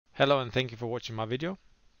Hello and thank you for watching my video.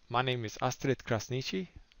 My name is Astrid Krasniqi.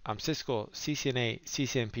 I'm Cisco CCNA,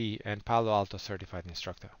 CCNP and Palo Alto certified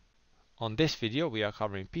instructor. On this video we are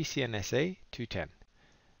covering PCNSA 210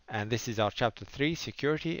 and this is our chapter 3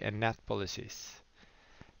 security and NAT policies.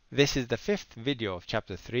 This is the fifth video of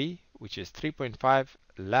chapter 3 which is 3.5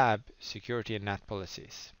 lab security and NAT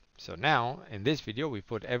policies. So now in this video we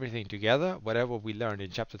put everything together. Whatever we learned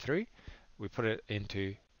in chapter 3 we put it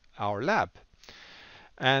into our lab.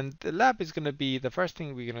 And the lab is going to be the first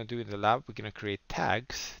thing we're going to do in the lab. We're going to create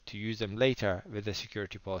tags to use them later with the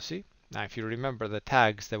security policy. Now, if you remember the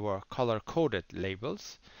tags, they were color-coded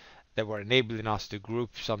labels that were enabling us to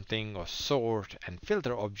group something or sort and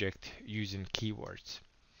filter object using keywords.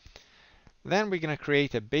 Then we're going to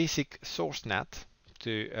create a basic source NAT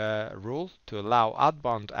rule to allow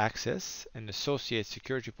outbound access and associate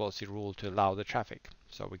security policy rule to allow the traffic.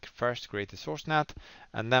 So we first create a source NAT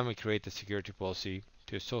and then we create the security policy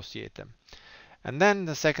to associate them. And then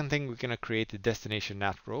the second thing, we're going to create a destination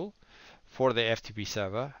NAT rule for the FTP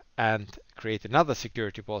server and create another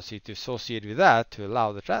security policy to associate with that to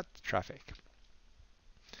allow the traffic.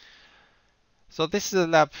 So this is the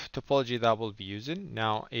lab topology that we'll be using.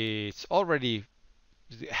 Now it's already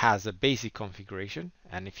has a basic configuration,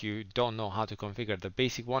 and if you don't know how to configure the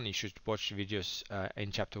basic one, you should watch videos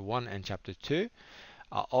in chapter 1 and chapter 2.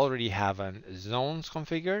 I already have zones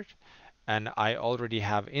configured, and I already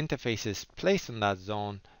have interfaces placed on that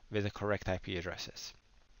zone with the correct IP addresses.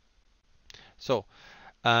 So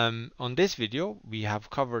on this video we have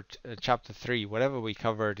covered chapter 3, whatever we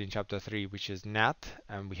covered in chapter 3, which is NAT,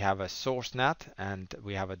 and we have a source NAT and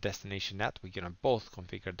we have a destination NAT. We're going to both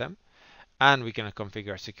configure them, and we're going to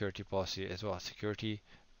configure security policy as well,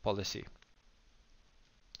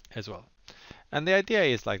 And the idea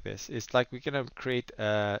is like this. It's like we're going to create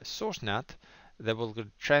a source NAT that will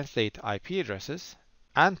translate IP addresses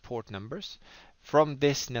and port numbers from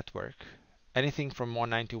this network. Anything from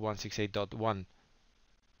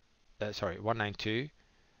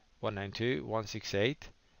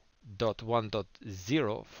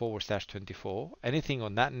 192.168.1.0/24. Anything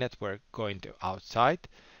on that network going to outside,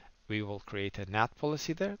 we will create a NAT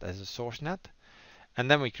policy there. That's a source NAT. And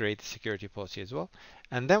then we create a security policy as well.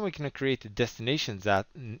 And then we're going to create a destination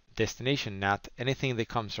NAT, anything that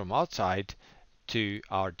comes from outside to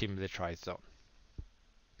our demilitarized zone.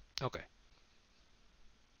 Okay.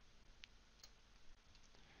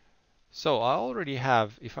 So I already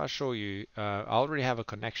have, if I show you, I already have a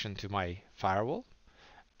connection to my firewall.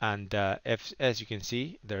 And as you can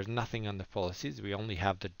see, there's nothing on the policies. We only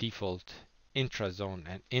have the default intrazone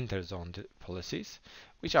and interzone policies,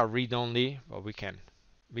 which are read-only, but we can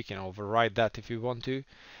override that if you want to.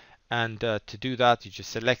 And to do that, you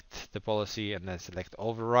just select the policy and then select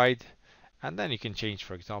override, and then you can change,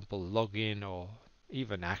 for example, login or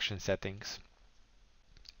even action settings.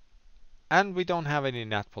 And we don't have any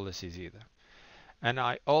NAT policies either. And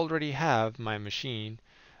I already have my machine,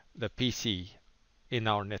 the PC, in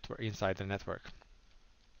our network, inside the network.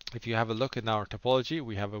 If you have a look at our topology,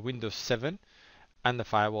 we have a Windows 7 and the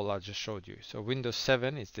firewall I just showed you. So Windows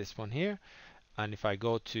 7 is this one here, and if I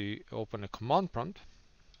go to open a command prompt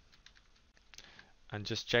and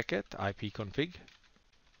just check it, ipconfig,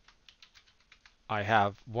 I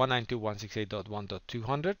have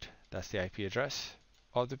 192.168.1.200. That's the IP address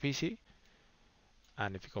of the PC.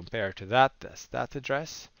 And if you compare to that, that's that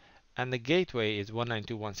address. And the gateway is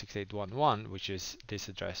 192.168.1.1, which is this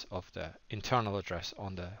address of the internal address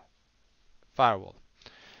on the firewall.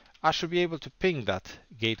 I should be able to ping that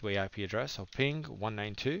gateway IP address, so ping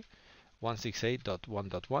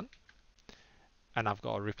 192.168.1.1. And I've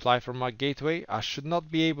got a reply from my gateway. I should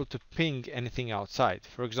not be able to ping anything outside.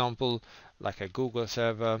 For example, like a Google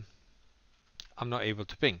server, I'm not able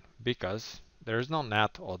to ping because there is no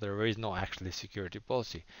NAT or there is no actually security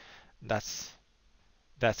policy. That's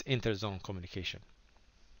interzone communication.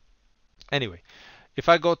 Anyway, if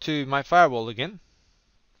I go to my firewall again,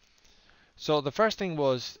 so the first thing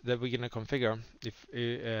was that we're going to configure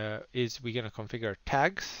is we're going to configure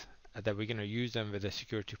tags that we're going to use them with a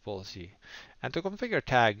security policy. And to configure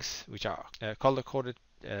tags, which are color-coded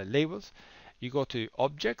labels, you go to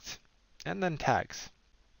Objects and then Tags.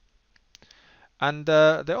 And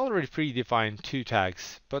they're already predefined 2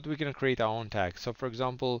 tags, but we're going to create our own tags. So for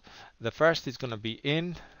example, the first is going to be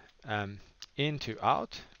in to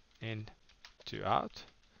out. And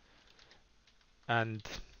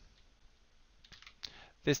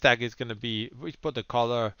this tag is going to be, we put the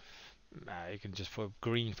color, you can just put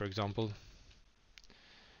green, for example,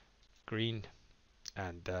 green.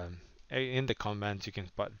 And in the comments, you can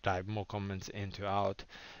type more comments into out.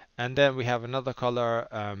 And then we have another color,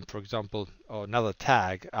 for example, or another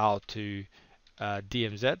tag out to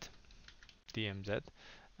DMZ, and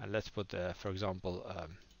let's put, for example, a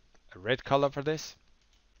red color for this,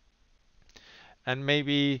 and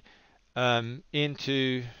maybe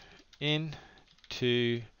into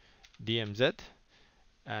DMZ,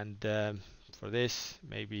 and for this,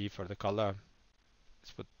 maybe for the color,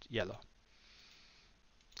 let's put yellow.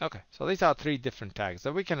 Okay, so these are 3 different tags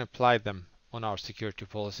that we can apply them on our security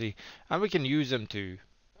policy, and we can use them to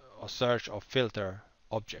search or filter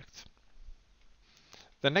objects.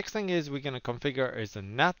 The next thing is we're going to configure is a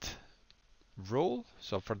NAT rule.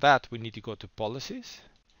 So for that we need to go to policies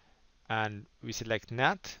and we select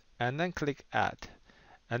NAT and then click add.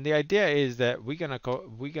 And the idea is that we're gonna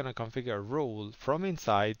configure a rule from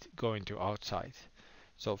inside going to outside.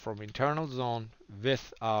 So from internal zone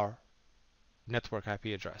with our network IP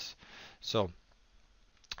address. So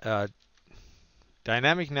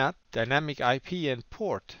dynamic NAT, dynamic IP and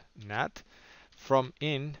port NAT from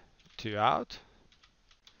in to out,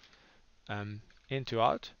 into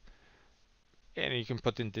out, and you can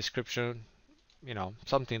put in description, you know,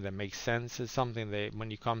 something that makes sense. It's something that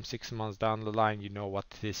when you come 6 months down the line, you know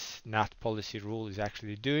what this NAT policy rule is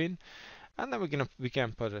actually doing. And then we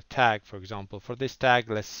can put a tag, for example. For this tag,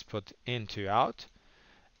 let's put into out.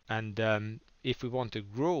 And if we want to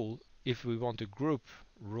group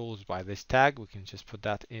rules by this tag, we can just put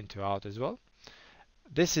that into out as well.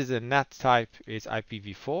 This is a NAT type is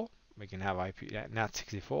IPv4. We can have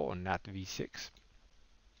NAT64 or NATv6.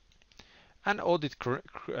 And audit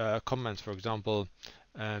comments, for example,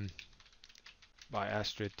 by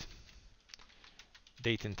asterisk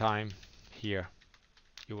date and time here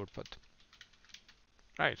you would put.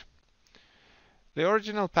 Right. The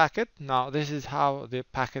original packet, now this is how the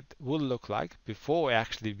packet will look like before it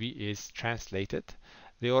actually is translated.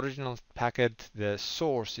 The original packet, the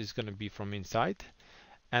source is going to be from inside,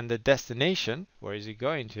 and the destination, where is it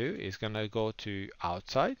going to, is going to go to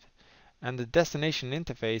outside, and the destination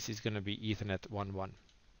interface is going to be Ethernet 1.1.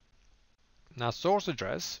 Now source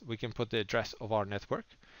address, we can put the address of our network,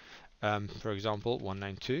 for example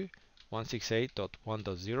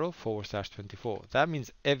 192.168.1.0/24. That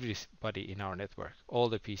means everybody in our network, all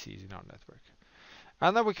the PCs in our network.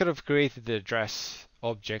 And then we could have created the address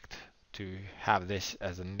object to have this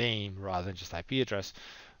as a name rather than just IP address,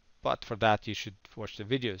 but for that you should watch the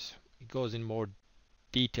videos. It goes in more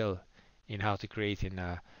detail in how to create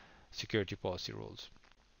in security policy rules.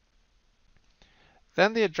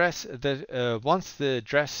 Then the address, once the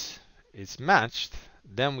address is matched,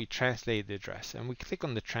 then we translate the address, and we click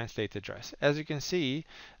on the translate address. As you can see,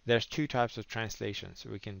 there's 2 types of translations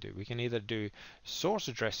we can do. We can either do source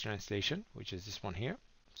address translation, which is this one here,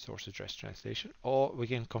 source address translation, or we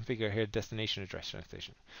can configure here destination address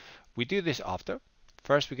translation. We do this after.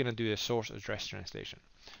 First we're going to do a source address translation.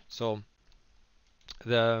 So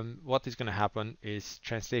what is going to happen is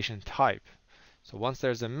translation type. So once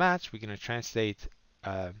there's a match, we're going to translate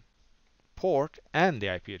port and the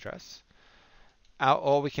IP address.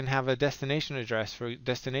 Or we can have a destination address for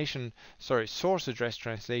source address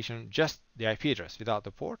translation, just the IP address without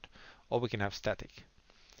the port, or we can have static.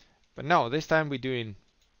 But no, this time we're doing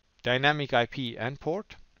dynamic IP and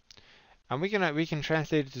port, and we can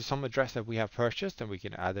translate it to some address that we have purchased, and we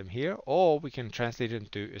can add them here, or we can translate it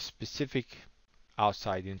into a specific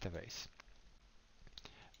outside interface,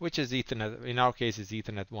 which is Ethernet. In our case, is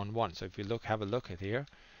Ethernet 1.1. So if you have a look at here,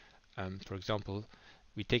 for example,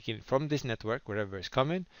 we take it from this network, wherever it's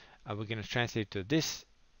coming, and we're going to translate to this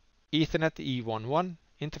Ethernet E11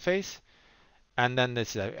 interface, and then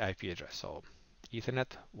this is the IP address. So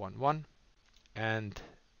Ethernet 1.1, and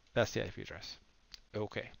that's the IP address.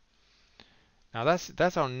 Okay. Now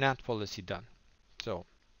that's our NAT policy done. So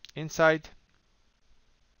inside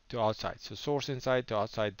to outside. So source inside to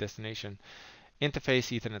outside, destination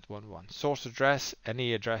interface Ethernet 1.1. Source address,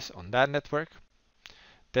 any address on that network.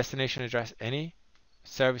 Destination address, any.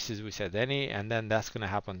 Services, we said any, and then that's going to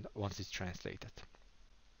happen once it's translated.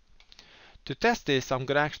 To test this, I'm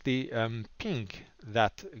going to actually ping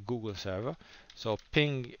that Google server. So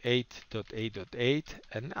ping 8.8.8,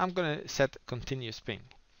 and I'm going to set continuous ping.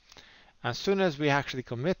 As soon as we actually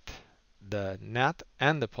commit the NAT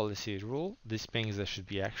and the policy rule, these pings that should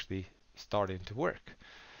be actually starting to work.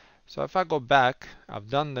 So if I go back, I've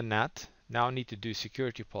done the NAT. Now I need to do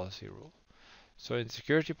security policy rule. So in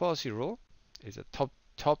security policy rule, is a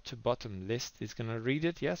top to bottom list. It's going to read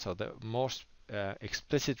it, yeah. So the most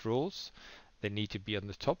explicit rules, they need to be on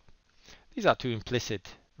the top. These are 2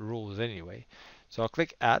 implicit rules anyway. So I'll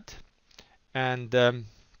click add, and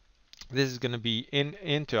this is going to be in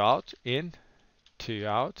to out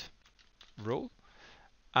rule,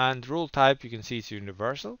 And rule type, you can see it's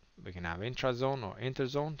universal. We can have intrazone or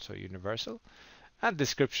interzone, so universal. And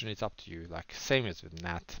description is up to you, like same as with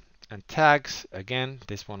NAT. And tags, again,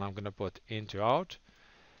 this one I'm going to put into out.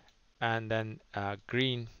 And then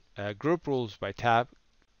green group rules by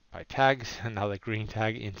tags, another green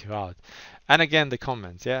tag into out. And again, the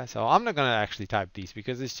comments, yeah. So I'm not going to actually type these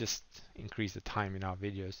because it's just increase the time in our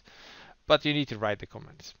videos. But you need to write the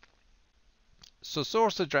comments. So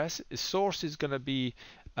source address, source is going to be,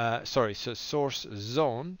 so source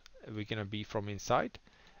zone, we're going to be from inside.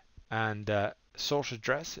 And source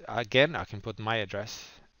address, again, I can put my address.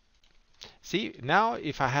 See, now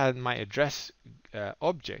if I had my address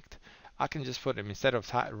object, I can just put them, instead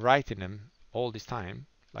of writing them all this time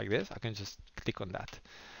like this, I can just click on that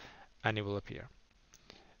and it will appear.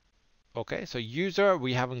 Okay, so user,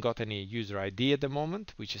 we haven't got any user ID at the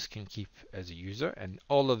moment. We just can keep as a user. And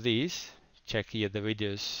all of these, check here the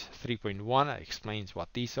videos 3.1 explains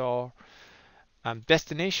what these are.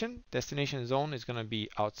 Destination zone is going to be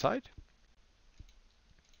outside.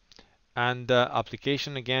 And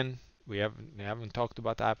application, again, we haven't talked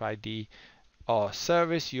about app ID or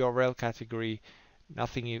service URL category.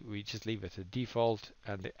 Nothing, we just leave it at default.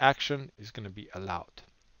 And the action is going to be allowed.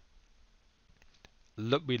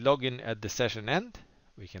 We log in at the session end.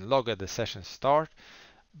 We can log at the session start,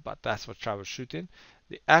 but that's what troubleshooting.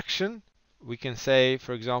 The action, we can say,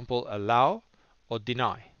 for example, allow or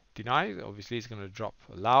deny. Deny, obviously, is going to drop.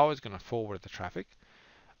 Allow is going to forward the traffic.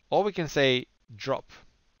 Or we can say drop.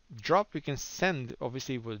 Drop, we can send,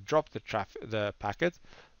 obviously, will drop the packet,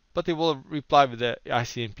 but it will reply with the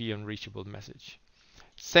ICMP unreachable message.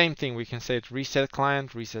 Same thing, we can say it reset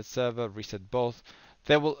client, reset server, reset both.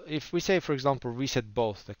 They will, if we say, for example, reset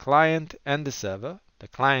both the client and the server, the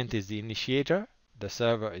client is the initiator, the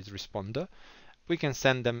server is responder, we can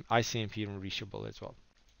send them ICMP unreachable as well.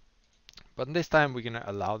 But this time we're going to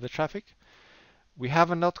allow the traffic. We have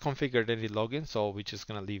not configured any login, so we're just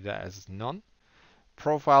going to leave that as none.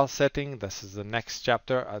 Profile setting, this is the next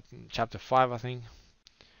chapter, chapter 5, I think.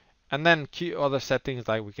 And then other settings,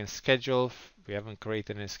 like we can schedule. We haven't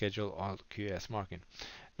created any schedule or QoS marking.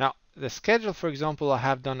 Now, the schedule, for example, I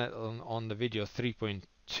have done it on the video 3.2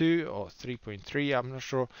 or 3.3, I'm not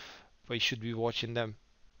sure, but you should be watching them.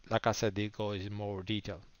 Like I said, they go in more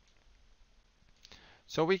detail.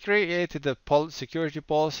 So we created a security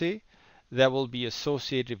policy that will be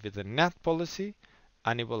associated with the NAT policy,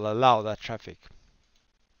 and it will allow that traffic.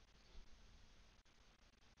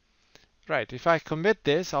 Right, if I commit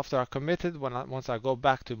this, after I committed, once I go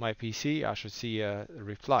back to my PC, I should see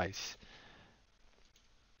replies.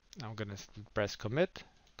 I'm going to press commit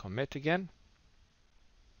again.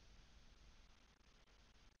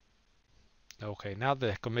 Okay, now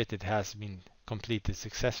the committed has been completed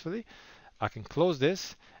successfully. I can close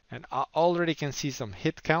this, and I already can see some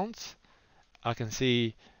hit counts. I can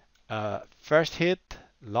see first hit,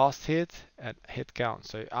 last hit, and hit count.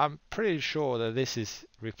 So I'm pretty sure that this is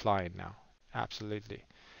replying now. Absolutely.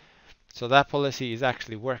 So that policy is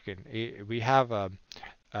actually working. We have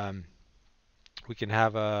we can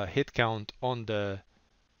have a hit count on the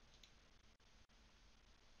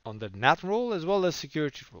NAT rule as well as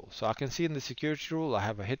security rule. So I can see in the security rule I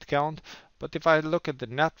have a hit count, but if I look at the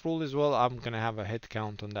NAT rule as well, I'm going to have a hit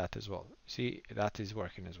count on that as well. See, that is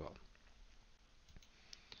working as well.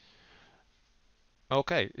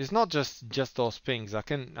 Okay, it's not just those pings. I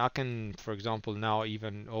can, for example, now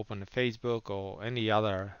even open a Facebook or any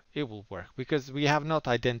other, it will work because we have not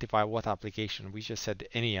identified what application. We just said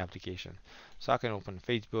any application. So I can open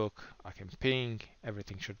Facebook, I can ping,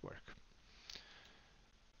 everything should work.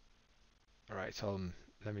 All right, so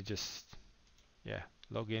let me just,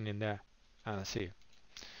 log in there and see.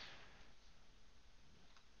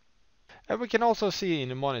 And we can also see in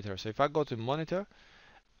the monitor. So if I go to monitor,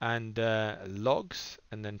 and logs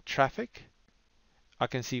and then traffic, I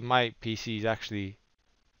can see my PC is actually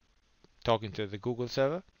talking to the Google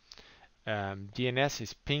server. DNS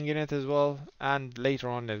is pinging it as well, and later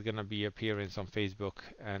on there's going to be appearance on Facebook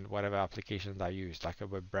and whatever applications I use, like a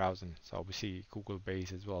web browsing. So we see Google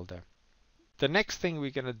base as well there. The next thing we're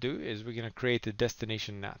going to do is we're going to create a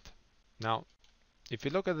destination NAT. Now, if you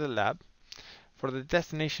look at the lab, for the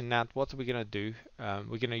destination NAT, what we're going to do,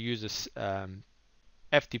 we're going to use this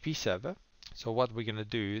FTP server. So what we're going to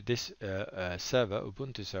do, this server,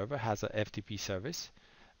 Ubuntu server, has a FTP service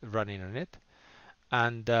running on it,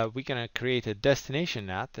 and we're going to create a destination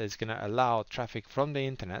NAT that's going to allow traffic from the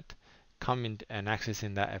internet coming and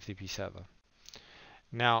accessing that FTP server.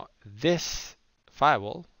 Now this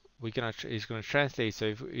firewall is going to translate. So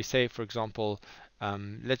if we say, for example,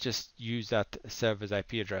 let's just use that server's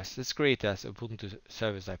IP address. Let's create as Ubuntu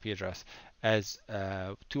server's IP address as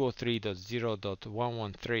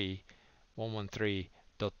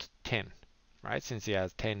 203.0.113.113.10, right? Since it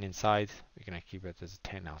has 10 inside, we're gonna keep it as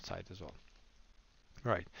 10 outside as well.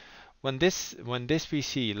 Right. When this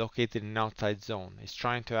PC located in an outside zone is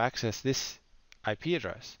trying to access this IP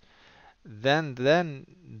address, then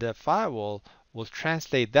the firewall will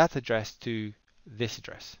translate that address to this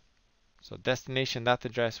address. So destination, that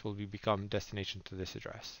address will become destination to this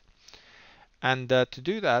address. And to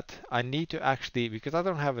do that, I need to actually, because I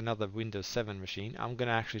don't have another Windows 7 machine, I'm going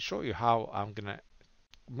to actually show you how I'm going to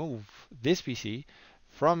move this PC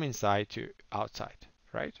from inside to outside,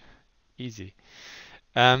 right? Easy.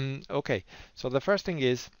 Okay, so the first thing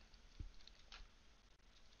is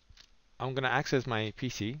I'm going to access my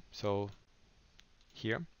PC. So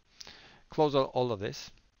here, close all of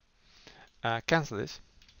this, cancel this.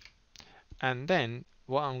 And then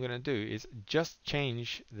what I'm going to do is just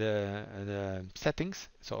change the settings.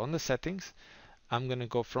 So on the settings, I'm going to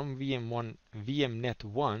go from VMnet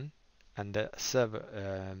 1 and the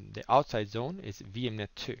server, the outside zone is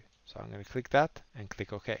VMnet 2. So I'm going to click that and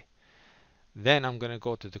click OK. Then I'm going to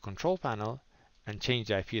go to the control panel and change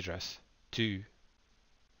the IP address to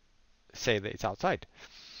say that it's outside.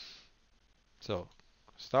 So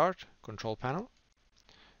start, control panel,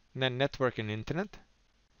 and then network and internet,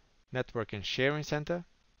 network and sharing center,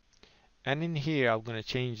 and in here I'm going to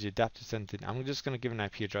change the adapter center. I'm just going to give an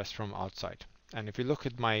IP address from outside. And if you look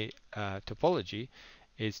at my topology,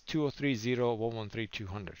 it's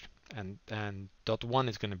 203.0.113.200, and .1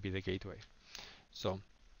 is going to be the gateway. So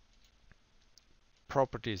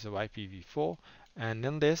properties of IPv4, and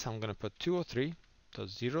in this I'm going to put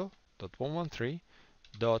 203.0.113.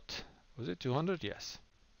 Was it 200? Yes.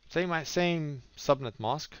 Same subnet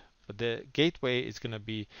mask, but the gateway is going to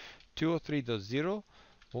be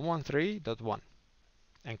 203.0.113.1,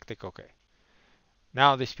 and click OK.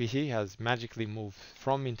 Now this PC has magically moved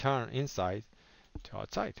from inside to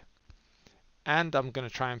outside. And I'm going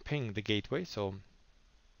to try and ping the gateway. So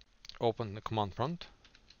open the command prompt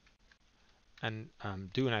and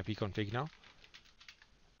do an IP config now.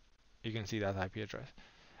 You can see that IP address.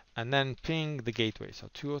 And then ping the gateway. So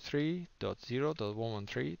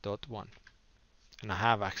 203.0.113.1. And I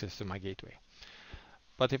have access to my gateway.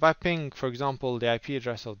 But if I ping, for example, the IP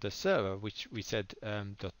address of the server, which we said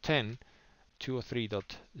 .10,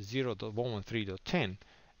 203.0.113.10,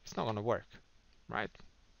 it's not going to work, right?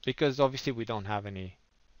 Because obviously we don't have any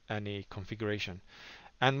configuration.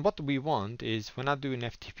 And what we want is when I do an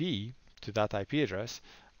FTP to that IP address,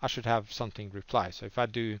 I should have something reply. So if I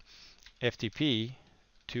do FTP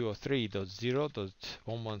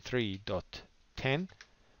 203.0.113.10,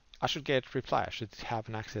 I should get reply. I should have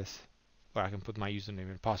an access where I can put my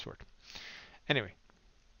username and password. Anyway,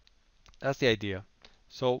 that's the idea.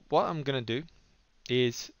 So what I'm going to do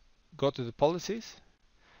is go to the policies,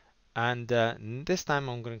 and this time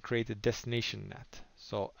I'm going to create a destination NAT.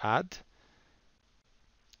 So add.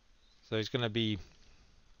 So it's going to be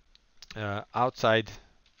outside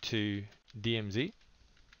to DMZ.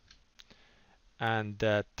 And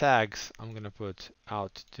tags, I'm going to put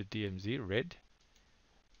out to DMZ red,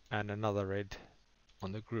 and another red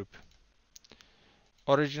on the group.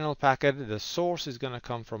 Original packet, the source is going to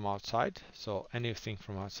come from outside, so anything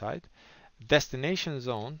from outside. Destination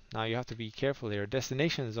zone, now you have to be careful here.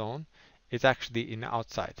 Destination zone is actually in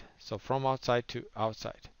outside, so from outside to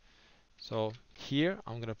outside. So here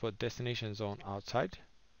I'm going to put destination zone outside.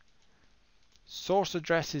 Source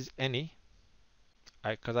address is any,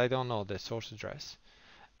 because I don't know the source address.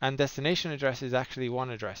 And destination address is actually one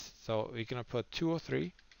address, so we're going to put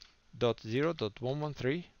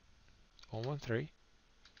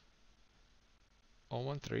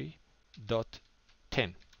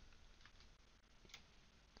 203.0.113.113.10.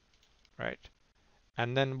 Right?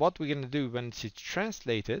 And then what we're going to do when it's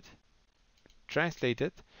translated,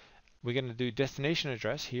 we're going to do destination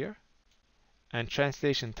address here, and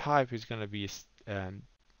translation type is going to be,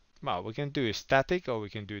 well, we can do a static or we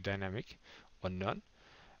can do dynamic or none.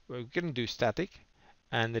 We're going to do static,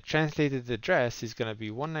 and the translated address is going to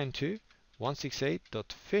be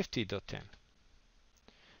 192.168.50.10.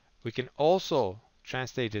 We can also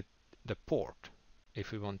translate the port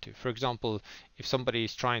if we want to. For example, if somebody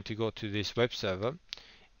is trying to go to this web server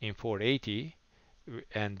in port 80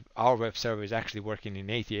 and our web server is actually working in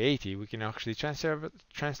 8080, we can actually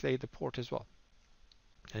translate the port as well.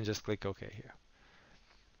 And just click OK here.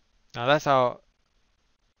 Now that's our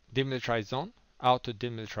demilitarized zone, out to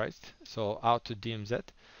demilitarized, so out to DMZ.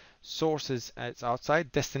 Source is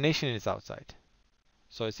outside, destination is outside.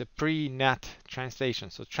 So it's a pre-NAT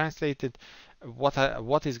translation. So translated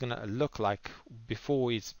what is going to look like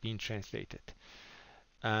before it's being translated.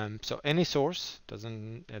 So any source,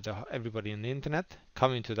 doesn't everybody on the internet,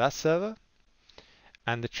 come into that server,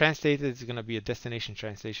 and the translated is going to be a destination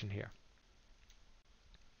translation here.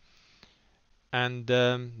 And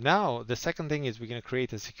now the second thing is we're going to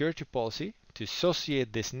create a security policy to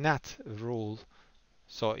associate this NAT rule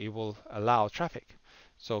so it will allow traffic.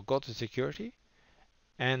 So go to security,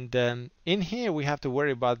 and in here we have to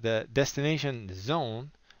worry about the destination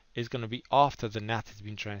zone is going to be after the NAT has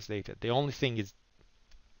been translated. The only thing is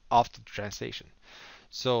after the translation.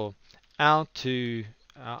 So out to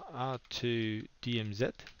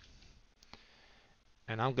DMZ,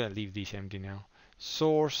 and I'm going to leave these empty now.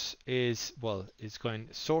 Source is, well, it's going,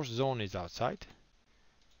 source zone is outside,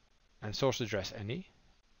 and source address any,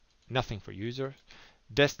 nothing for user.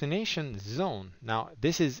 Destination zone, now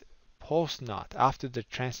this is post NAT, after the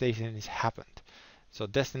translation has happened. So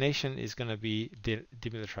destination is going to be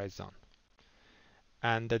demilitarized zone.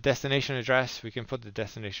 And the destination address, we can put the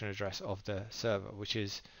destination address of the server, which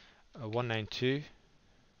is 192.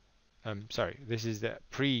 Sorry, this is the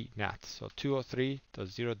pre-NAT, so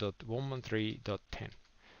 203.0.113.10.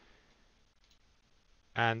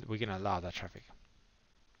 And we can allow that traffic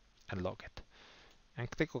and log it. And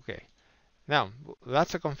click OK. Now,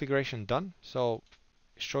 that's the configuration done. So,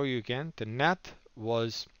 show you again, the NAT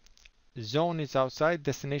was zone is outside,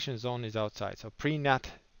 destination zone is outside. So pre-NAT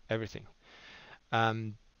everything.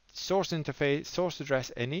 Source interface, source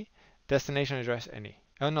address any, destination address any.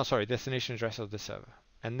 Oh no, sorry, destination address of the server.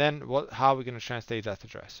 And then how are we going to translate that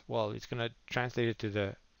address? Well, it's going to translate it to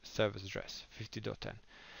the server's address, 50.10.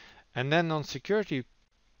 And then on security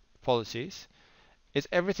policies,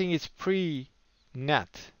 everything is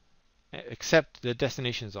pre-NAT except the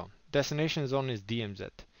destination zone. Destination zone is DMZ.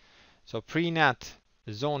 So pre-NAT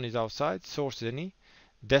zone is outside, source is any,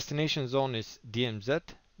 destination zone is DMZ,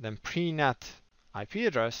 then pre-NAT IP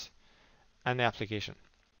address and the application.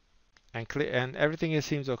 And everything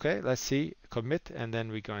seems okay. Let's see, commit, and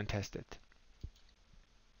then we go and test it.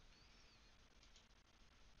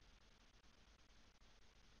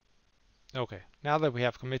 Okay, now that we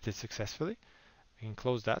have committed successfully, we can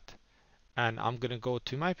close that. And I'm going to go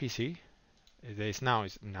to my PC. It's now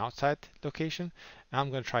an outside location. And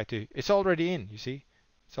I'm going to try to, it's already in, you see?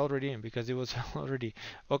 It's already in because it was already,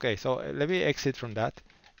 okay, so let me exit from that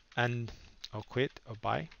and I'll quit or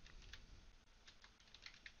buy.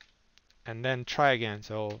 And then try again.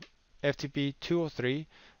 So FTP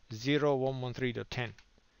 203.0.113.10,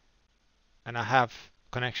 and I have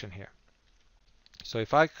connection here. So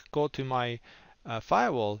if I go to my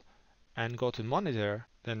firewall and go to monitor,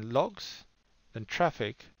 then logs, then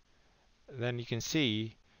traffic, then you can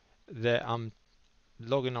see that I'm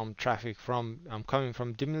logging on traffic from, I'm coming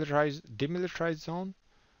from demilitarized zone.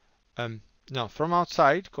 No, from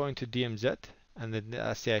outside going to DMZ, and then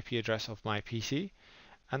that's the IP address of my PC.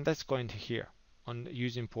 And that's going to here on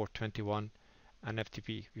using port 21 and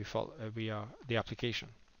FTP. We are the application.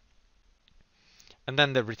 And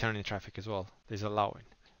then the returning traffic as well is allowing.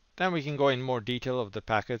 Then we can go in more detail of the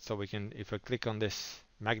packet. So we can, if I click on this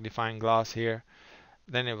magnifying glass here,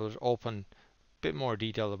 then it will open a bit more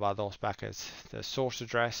detail about those packets, the source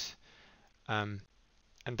address, and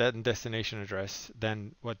then destination address,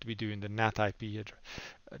 then what we do in the NAT IP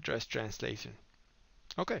address translation.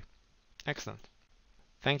 Okay, excellent.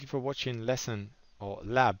 Thank you for watching lesson or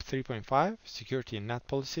lab 3.5, security and NAT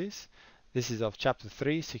policies. This is of chapter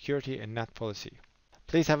 3, security and NAT policy.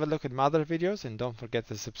 Please have a look at my other videos and don't forget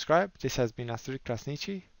to subscribe. This has been Astrid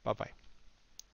Krasniqi. Bye bye.